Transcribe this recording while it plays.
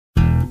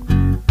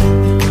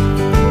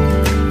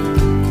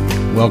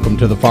Welcome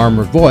to the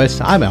Farmer's Voice.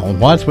 I'm Alan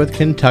Watts with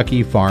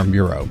Kentucky Farm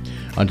Bureau.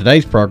 On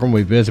today's program,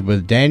 we visit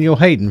with Daniel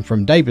Hayden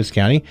from Daviess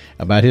County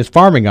about his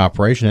farming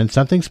operation and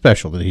something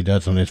special that he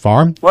does on his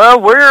farm.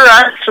 Well, we're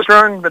actually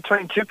growing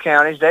between two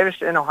counties,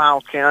 Daviess and Ohio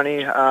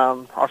County.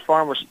 Our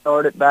farm was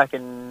started back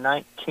in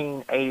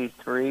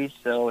 1983,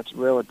 so it's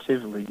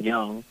relatively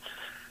young.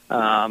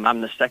 I'm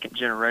the second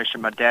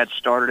generation. My dad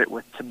started it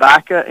with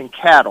tobacco and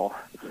cattle.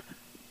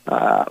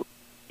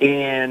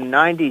 In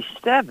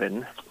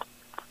 97,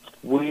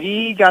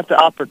 we got the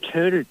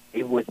opportunity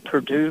with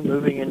Purdue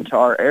moving into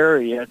our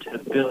area to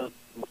build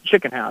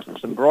chicken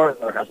houses, some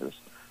broiler houses,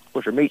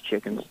 which are meat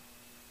chickens.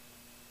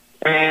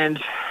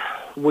 And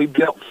we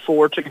built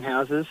 4 chicken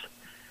houses,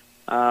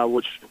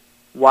 which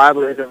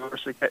widely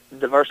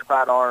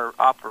diversified our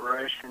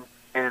operation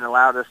and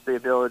allowed us the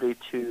ability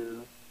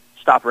to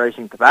stop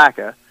raising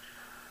tobacco.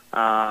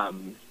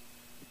 After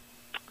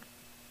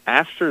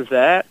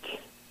that,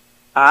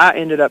 I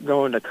ended up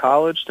going to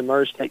college to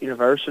Murray State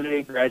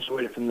University,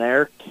 graduated from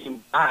there,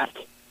 came back,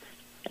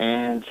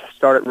 and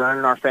started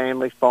running our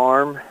family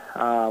farm.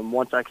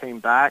 Once I came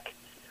back,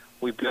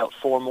 we built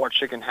 4 more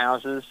chicken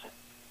houses.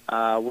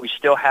 We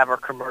still have our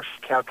commercial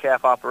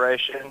cow-calf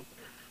operation.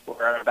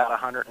 We're at about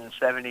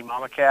 170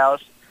 mama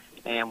cows,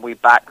 and we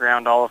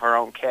background all of our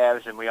own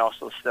calves, and we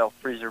also sell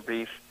freezer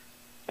beef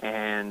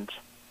and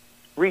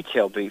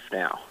retail beef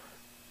now.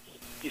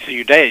 You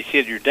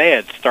said your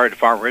dad started the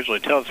farm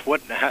originally. Tell us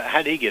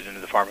how did he get into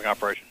the farming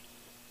operation?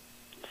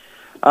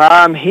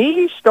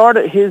 He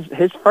started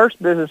his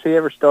first business he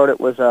ever started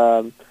was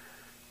a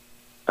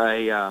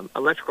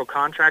electrical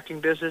contracting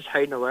business,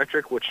 Hayden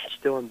Electric, which is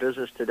still in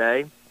business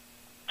today.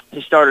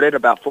 He started it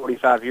about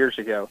 45 years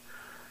ago.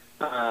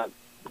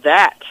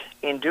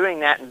 In doing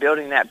that and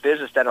building that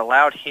business, that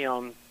allowed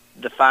him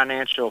the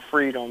financial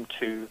freedom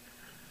to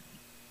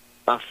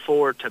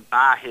afford to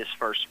buy his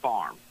first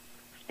farm.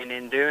 And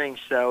in doing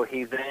so,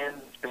 he then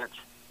spent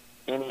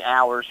any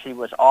hours he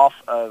was off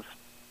of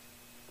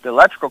the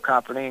electrical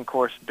company. And of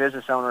course,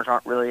 business owners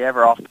aren't really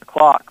ever off the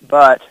clock.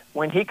 But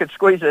when he could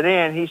squeeze it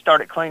in, he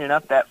started cleaning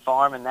up that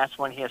farm, and that's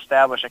when he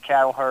established a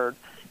cattle herd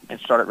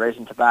and started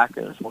raising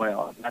tobacco as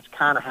well. And that's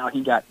kind of how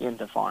he got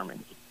into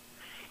farming.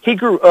 He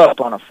grew up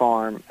on a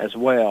farm as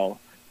well,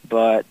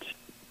 but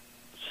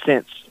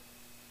since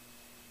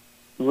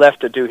left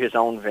to do his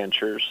own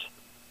ventures.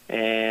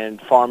 And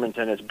farming's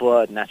in his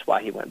blood, and that's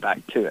why he went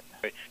back to it.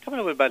 Tell me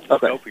a little bit about the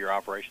scope of your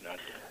operation.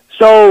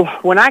 So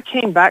when I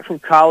came back from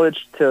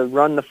college to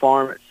run the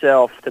farm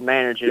itself, to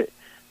manage it,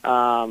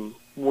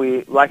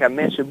 like I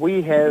mentioned,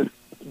 we have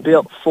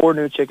built 4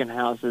 new chicken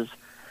houses.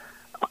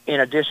 In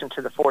addition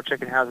to the 4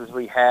 chicken houses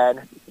we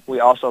had, we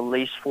also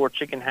leased 4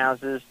 chicken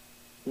houses.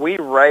 We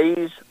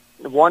raise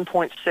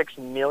 1.6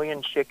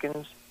 million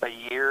chickens a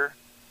year,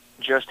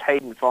 just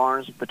Hayden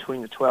Farms,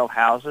 between the 12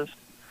 houses.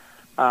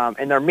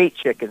 And they're meat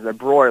chickens, they're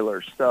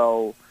broilers,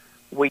 so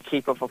we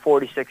keep them for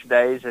 46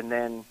 days and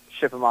then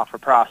ship them off for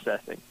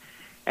processing.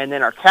 And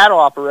then our cattle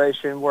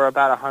operation, we're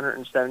about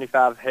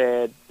 175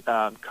 head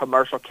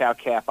commercial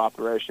cow-calf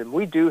operation.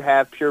 We do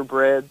have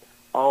purebred.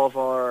 All of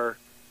our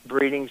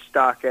breeding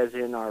stock, as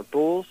in our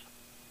bulls,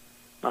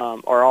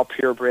 are all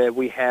purebred.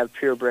 We have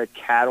purebred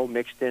cattle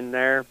mixed in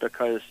there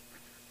because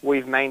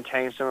we've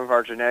maintained some of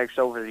our genetics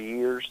over the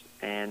years,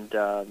 and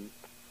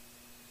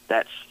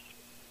that's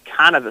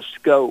kind of the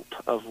scope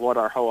of what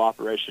our whole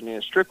operation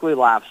is. Strictly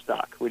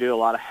livestock. We do a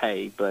lot of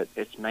hay, but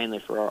it's mainly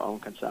for our own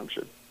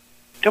consumption.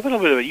 Tell me a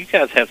little bit about, you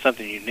guys have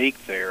something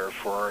unique there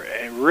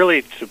and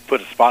really to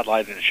put a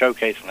spotlight and a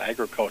showcase on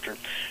agriculture.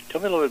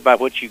 Tell me a little bit about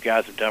what you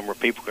guys have done where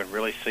people can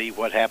really see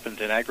what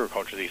happens in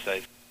agriculture these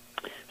days.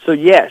 So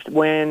yes,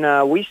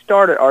 when we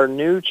started our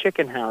new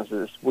chicken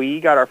houses, we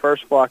got our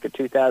first flock in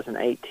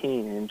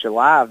 2018. In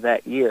July of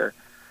that year,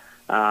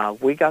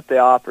 we got the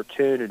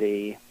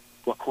opportunity,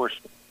 well, of course,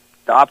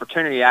 the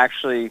opportunity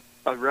actually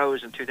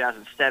arose in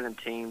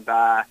 2017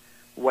 by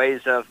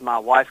ways of my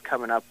wife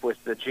coming up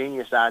with the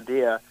genius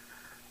idea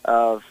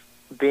of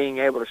being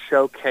able to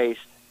showcase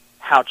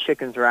how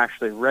chickens are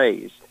actually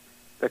raised,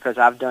 because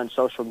I've done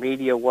social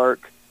media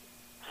work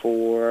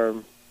for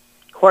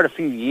quite a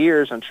few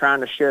years on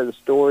trying to share the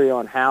story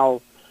on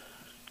how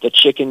the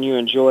chicken you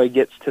enjoy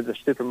gets to the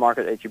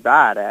supermarket that you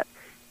buy it at.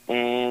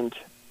 And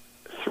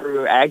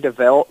through ag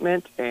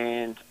development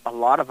and a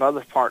lot of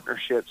other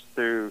partnerships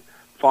through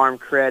farm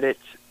credit,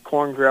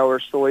 corn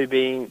growers,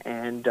 soybean,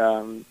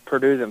 and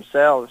Purdue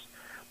themselves,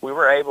 we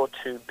were able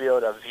to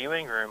build a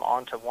viewing room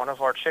onto one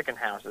of our chicken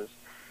houses.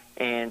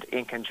 And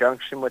in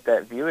conjunction with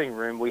that viewing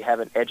room, we have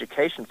an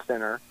education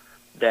center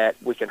that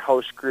we can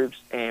host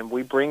groups, and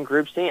we bring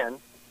groups in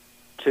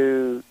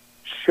to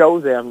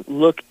show them,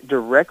 look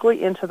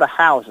directly into the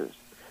houses,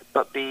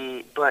 but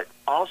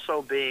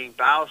also being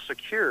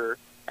biosecure,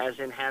 as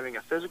in having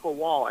a physical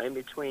wall in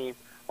between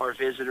our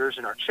visitors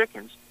and our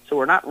chickens. So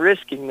we're not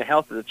risking the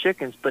health of the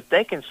chickens, but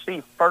they can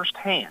see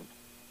firsthand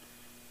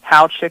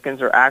how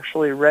chickens are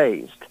actually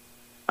raised.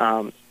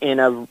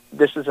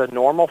 This is a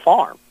normal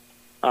farm.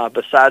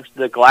 Besides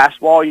the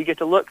glass wall you get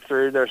to look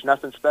through, there's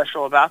nothing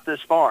special about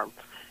this farm.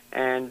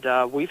 And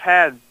we've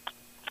had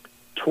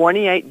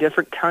 28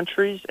 different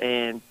countries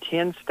and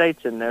 10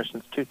 states in there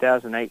since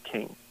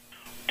 2018.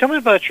 Tell me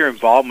about your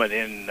involvement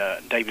in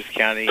Daviess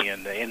County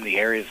and in the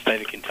area of the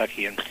state of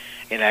Kentucky and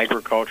in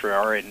agriculture,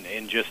 or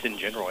in just in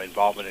general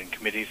involvement in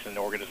committees and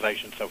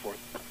organizations, so forth.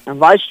 I'm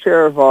vice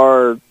chair of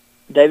our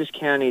Daviess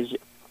County's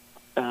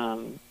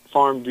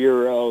Farm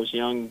Bureau's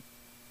Young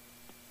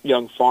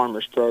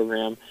Farmers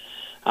Program.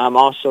 I'm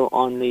also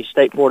on the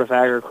State Board of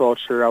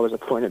Agriculture. I was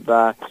appointed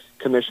by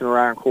Commissioner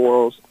Ryan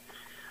Quarles.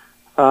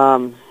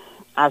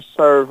 I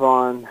serve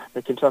on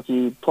the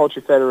Kentucky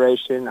Poultry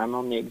Federation. I'm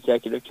on the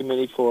executive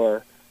committee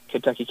for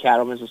Kentucky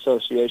Cattlemen's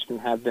Association,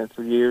 have been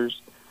for years.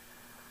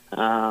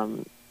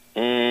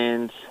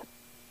 And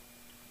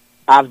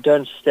I've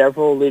done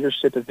several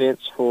leadership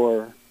events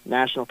for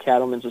National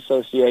Cattlemen's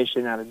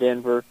Association out of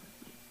Denver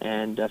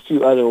and a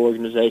few other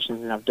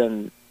organizations, and I've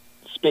done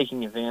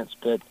speaking events,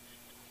 but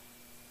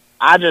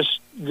I just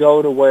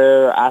go to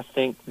where I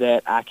think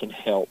that I can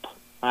help.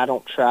 I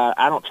don't try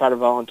to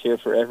volunteer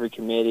for every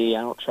committee.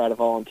 I don't try to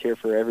volunteer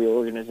for every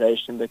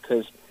organization,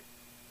 because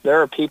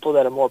there are people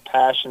that are more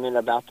passionate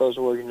about those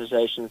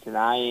organizations than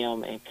I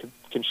am and could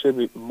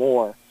contribute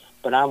more.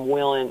 But I'm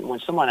willing, when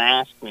someone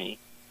asks me,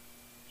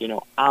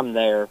 I'm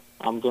there.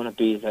 I'm going to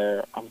be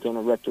there. I'm going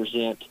to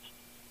represent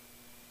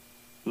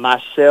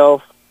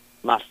myself,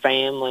 my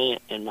family,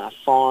 and my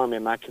farm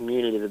and my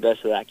community the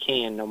best that I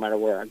can, no matter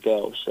where I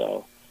go.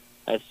 So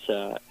that's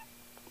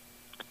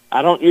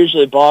I don't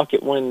usually balk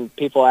at when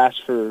people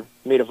ask for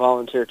me to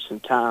volunteer some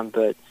time,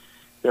 but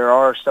there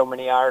are so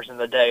many hours in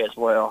the day as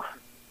well.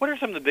 What are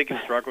some of the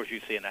biggest struggles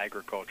you see in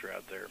agriculture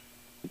out there?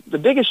 The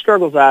biggest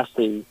struggles I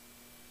see,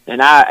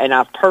 and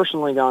I've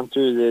personally gone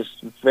through this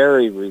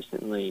very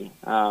recently.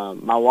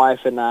 My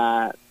wife and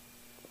I,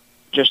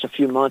 just a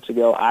few months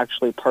ago,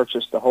 actually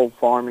purchased the whole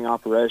farming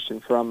operation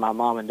from my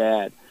mom and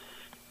dad.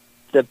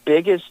 The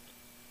biggest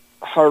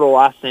hurdle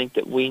I think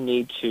that we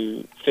need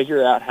to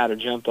figure out how to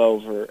jump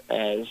over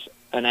as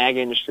an ag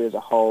industry as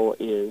a whole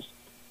is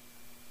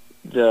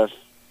the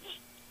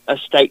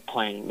estate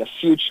planning, the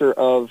future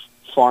of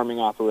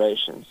farming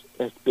operations.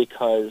 It's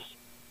because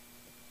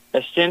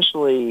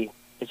essentially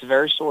it's a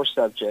very sore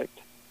subject.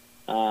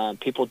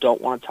 People don't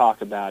want to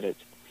talk about it.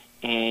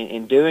 And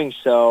in doing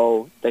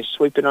so, they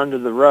sweep it under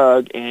the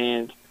rug,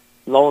 and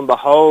lo and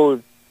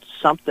behold,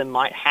 something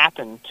might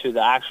happen to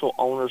the actual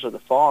owners of the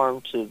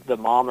farm, to the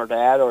mom or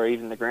dad or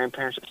even the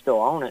grandparents that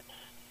still own it,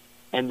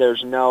 and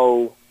there's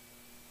no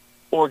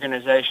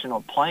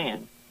organizational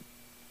plan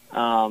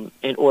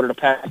in order to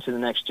pass it to the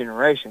next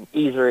generation.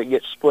 Either it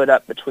gets split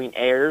up between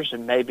heirs,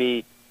 and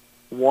maybe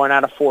 1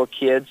 out of 4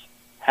 kids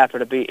happen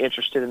to be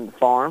interested in the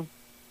farm,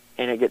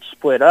 and it gets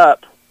split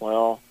up.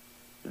 Well,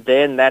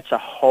 then that's a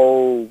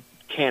whole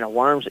can of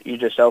worms that you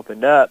just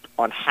opened up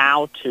on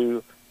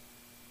who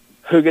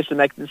gets to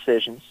make the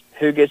decisions,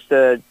 who gets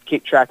to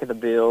keep track of the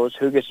bills,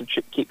 who gets to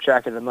keep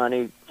track of the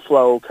money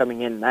flow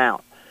coming in and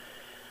out.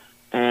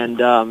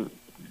 And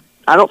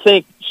I don't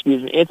think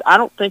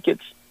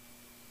it's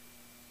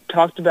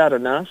talked about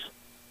enough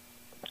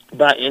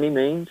by any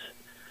means.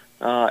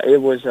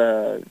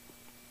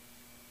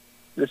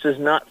 This is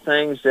not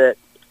things that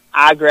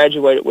I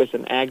graduated with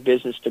an ag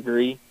business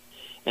degree,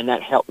 and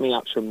that helped me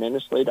out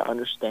tremendously to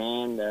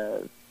understand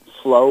the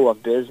flow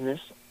of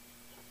business.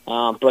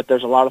 But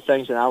there's a lot of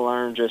things that I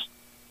learned just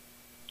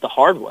the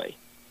hard way.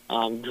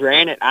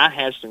 Granted, I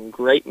had some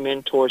great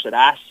mentors that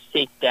I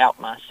seeked out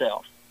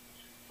myself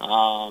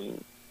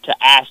to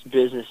ask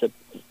business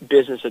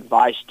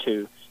advice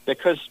to,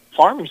 because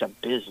farming's a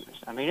business.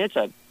 I mean,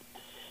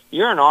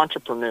 you're an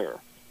entrepreneur.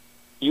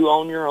 You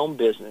own your own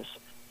business,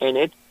 and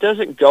it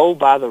doesn't go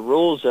by the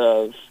rules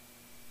of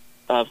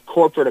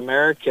corporate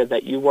America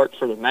that you work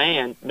for the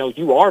man. No,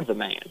 you are the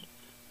man,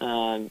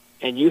 and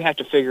you have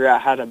to figure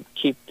out how to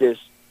keep this.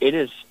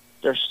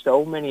 There's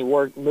so many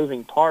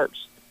moving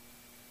parts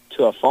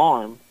to a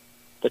farm,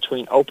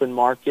 between open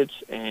markets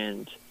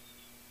and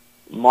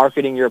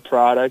marketing your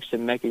products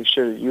and making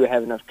sure that you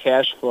have enough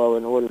cash flow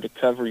in order to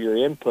cover your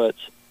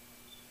inputs,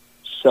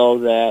 so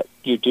that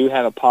you do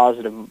have a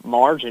positive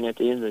margin at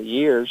the end of the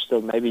year, so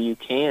maybe you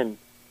can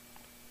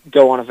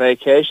go on a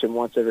vacation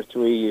once every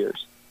 3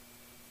 years.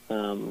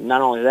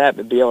 Not only that,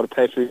 but be able to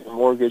pay for your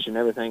mortgage and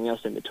everything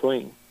else in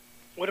between.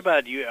 What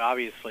about you?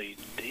 Obviously,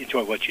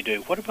 enjoy what you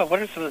do. What are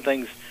some of the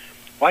things?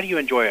 Why do you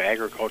enjoy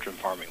agriculture and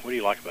farming? What do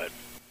you like about it?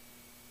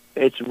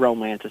 It's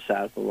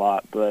romanticized a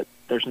lot, but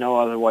there's no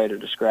other way to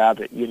describe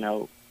it.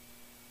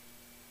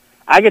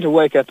 I get to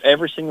wake up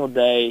every single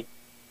day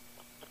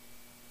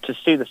to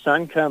see the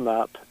sun come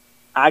up.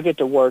 I get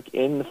to work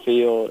in the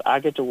field. I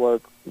get to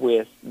work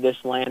with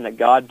this land that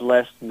God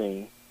blessed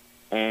me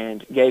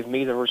and gave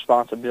me the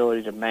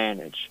responsibility to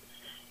manage.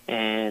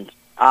 And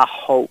I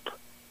hope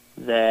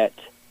that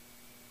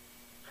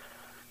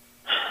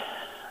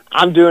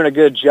I'm doing a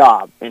good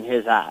job in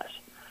His eyes.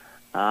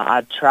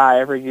 I try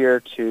every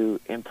year to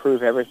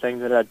improve everything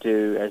that I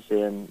do, as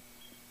in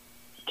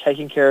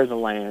taking care of the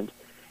land.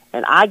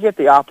 And I get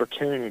the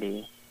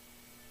opportunity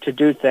to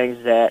do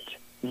things that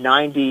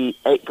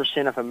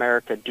 98% of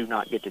America do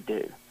not get to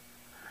do.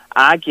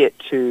 I get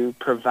to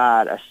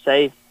provide a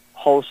safe,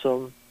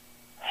 wholesome,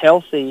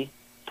 healthy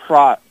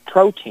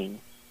protein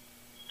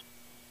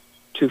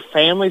to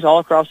families all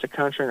across the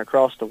country and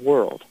across the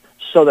world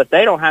so that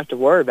they don't have to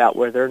worry about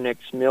where their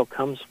next meal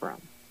comes from.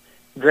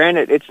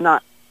 Granted, it's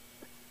not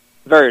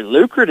very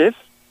lucrative.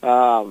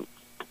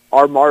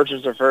 Our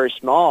margins are very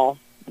small.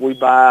 We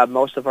buy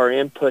most of our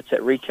inputs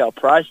at retail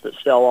price but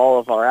sell all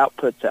of our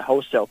outputs at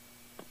wholesale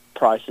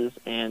prices,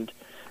 and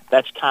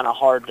that's kind of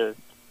hard to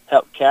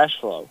help cash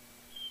flow.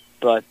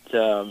 But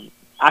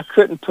I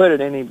couldn't put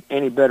it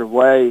any better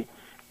way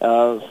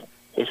of,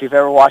 if you've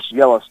ever watched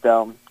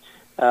Yellowstone,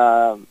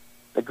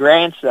 the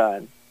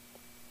grandson,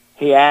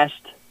 he asked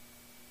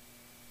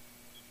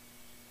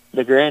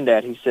the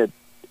granddad, he said,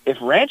 if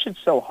ranching's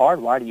so hard,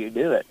 why do you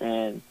do it?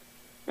 And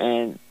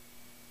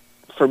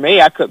for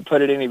me, I couldn't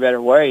put it any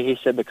better way. He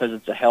said, because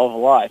it's a hell of a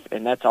life,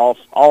 and that's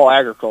all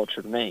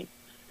agriculture to me.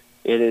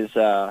 It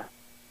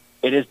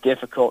is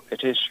difficult,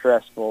 it is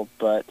stressful,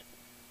 but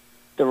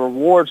the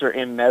rewards are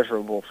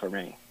immeasurable for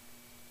me.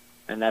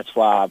 And that's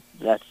why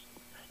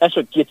that's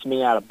what gets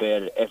me out of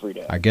bed every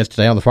day. Our guest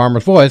today on The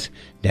Farmer's Voice,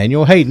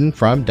 Daniel Hayden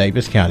from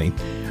Daviess County.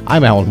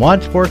 I'm Alan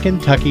Watts for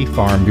Kentucky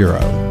Farm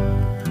Bureau.